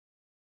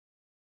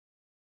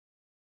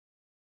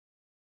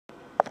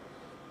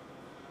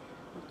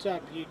What's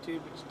up,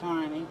 YouTube? It's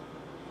Tiny.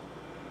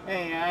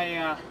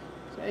 Hey,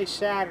 today's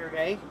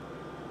Saturday,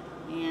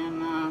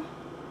 and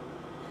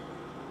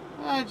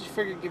I just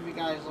figured I'd give you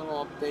guys a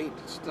little update.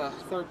 It's the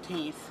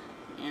 13th,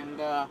 and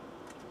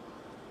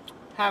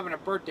having a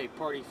birthday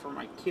party for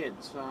my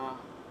kids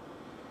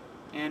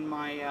and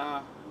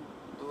my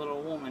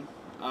little woman.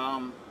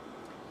 I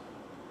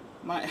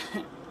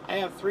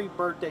have 3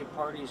 birthday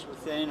parties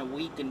within a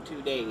week and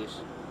 2 days,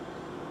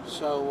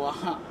 so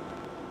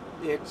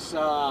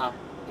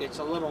it's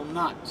a little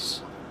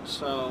nuts.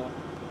 So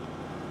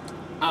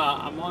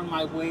I'm on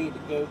my way to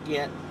go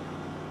get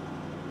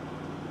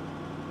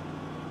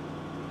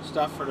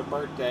stuff for the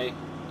birthday,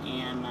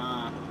 and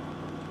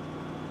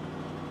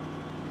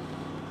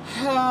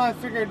I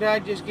figured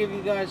I'd just give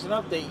you guys an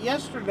update.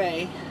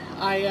 Yesterday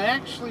I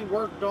actually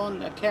worked on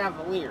the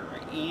Cavalier,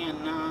 and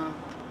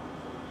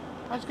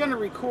I was going to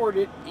record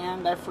it,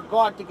 and I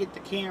forgot to get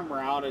the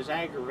camera out. I was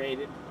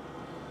aggravated,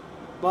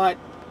 but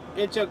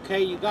it's okay.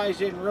 You guys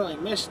didn't really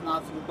miss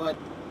nothing but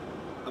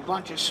a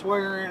bunch of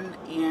swearing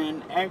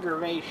and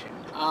aggravation.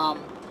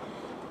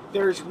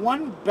 There's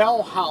one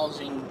bell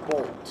housing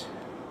bolt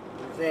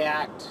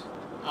that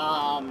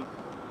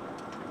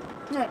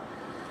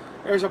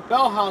there's a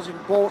bell housing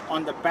bolt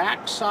on the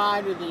back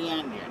side of the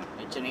engine.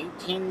 It's an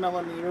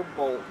 18mm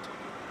bolt,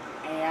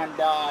 and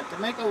to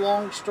make a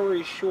long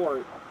story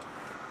short,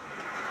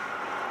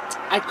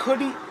 I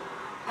couldn't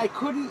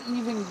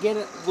even get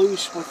it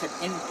loose with an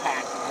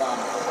impact gun.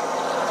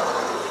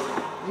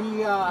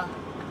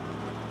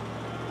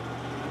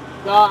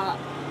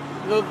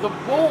 The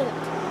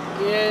bolt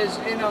is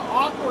in an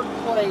awkward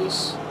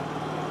place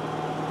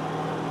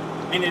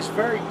and is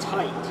very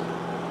tight.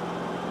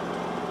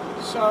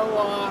 So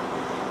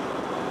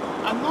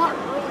I'm not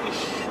really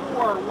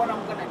sure what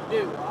I'm going to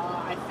do.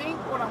 I think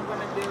what I'm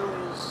going to be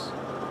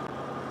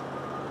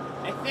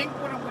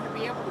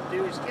able to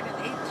do is get an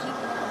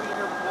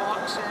 18mm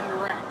box end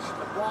wrench,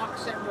 the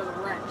box end of the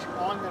wrench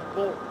on the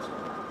bolt,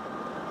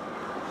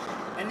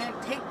 and then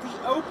take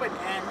the open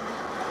end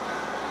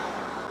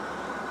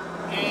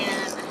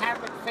and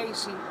have it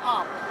facing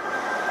up,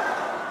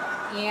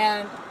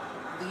 and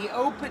the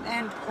open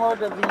end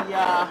part of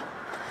the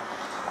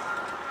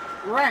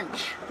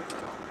wrench,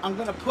 I'm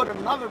going to put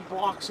another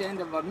box end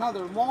of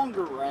another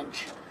longer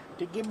wrench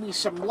to give me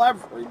some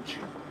leverage,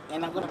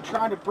 and I'm going to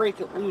try to break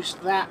it loose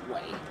that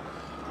way.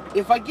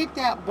 If I get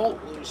that bolt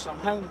loose, I'm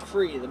home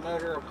free. The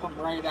motor will come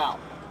right out.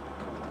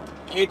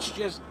 It's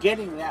just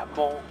getting that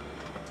bolt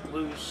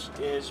loose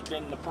has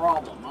been the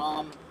problem.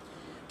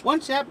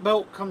 Once that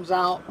bolt comes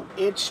out,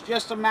 it's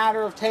just a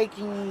matter of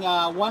taking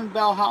one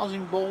bell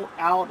housing bolt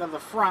out of the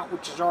front,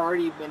 which has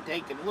already been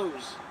taken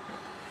loose,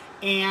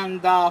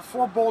 and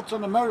 4 bolts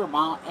on the motor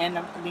mount,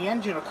 and the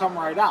engine will come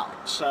right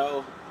out.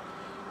 So,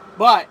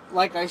 but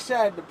like I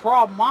said, the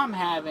problem I'm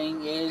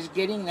having is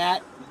getting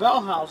that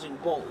bell housing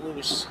bolt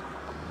loose.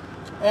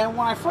 And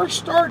when I first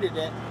started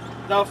it,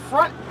 the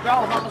front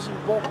bell housing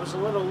bolt was a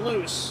little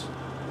loose,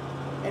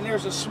 and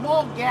there's a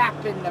small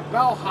gap in the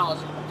bell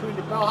housing, between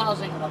the bell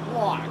housing and the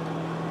block.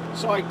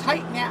 So I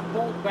tightened that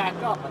bolt back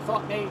up. I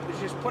thought maybe it was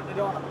just putting it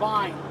on a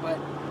bind, but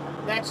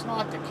that's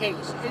not the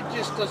case. It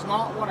just does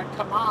not want to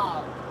come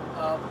out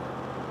of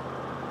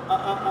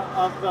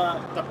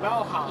the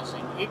bell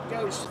housing. It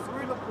goes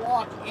through the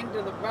block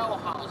into the bell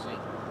housing.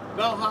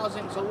 Bell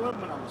housing's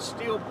aluminum,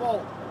 steel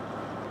bolt.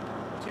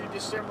 2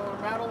 dissimilar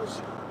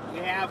metals,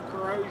 you have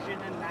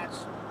corrosion, and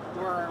that's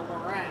where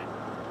we're at.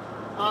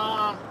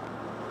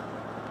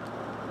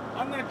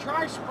 I'm going to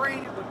try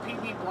spraying it with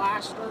PB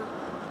Blaster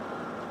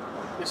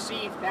to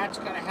see if that's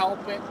going to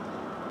help it,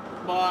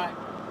 but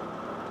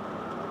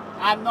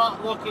I'm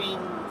not looking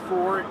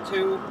for it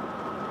to.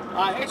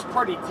 It's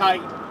pretty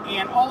tight,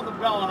 and all the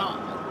bell,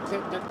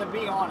 to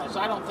be honest,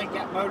 I don't think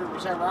that motor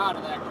was ever out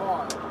of that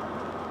car.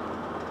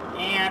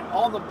 And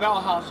all the bell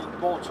housing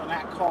bolts on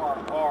that car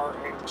are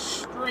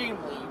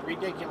extremely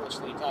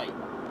ridiculously tight.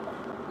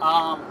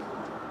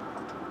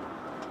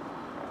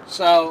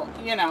 So,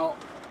 you know,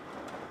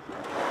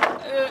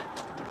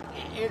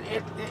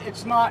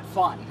 it's not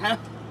fun.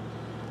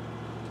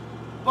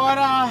 But,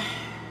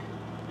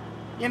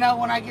 you know,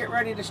 when I get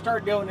ready to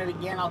start doing it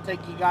again, I'll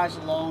take you guys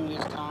along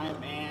this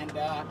time and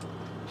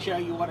show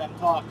you what I'm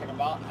talking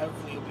about, and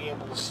hopefully you'll be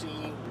able to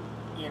see,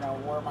 you know,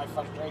 where my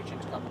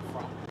frustration's coming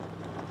from.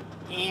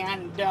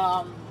 And,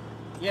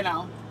 you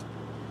know,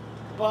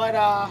 but,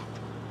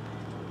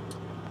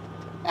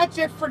 that's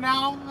it for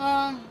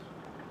now.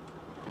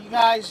 You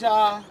guys,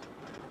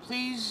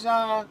 please,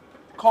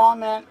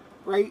 comment,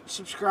 rate,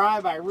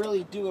 subscribe. I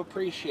really do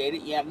appreciate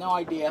it. You have no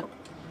idea.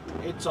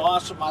 It's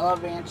awesome. I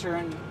love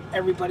answering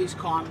everybody's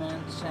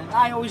comments, and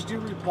I always do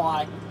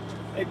reply.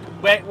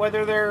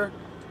 Whether they're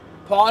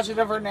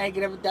positive or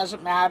negative, it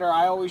doesn't matter.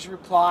 I always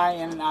reply,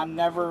 and I'm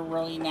never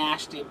really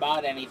nasty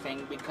about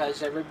anything,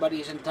 because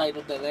everybody's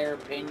entitled to their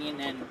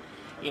opinion, and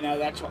you know,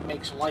 that's what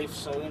makes life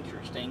so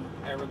interesting.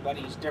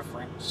 Everybody's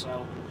different.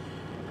 So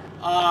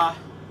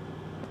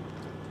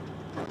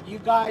you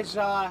guys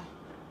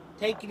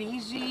take it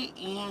easy,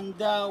 and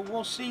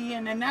we'll see you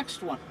in the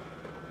next one.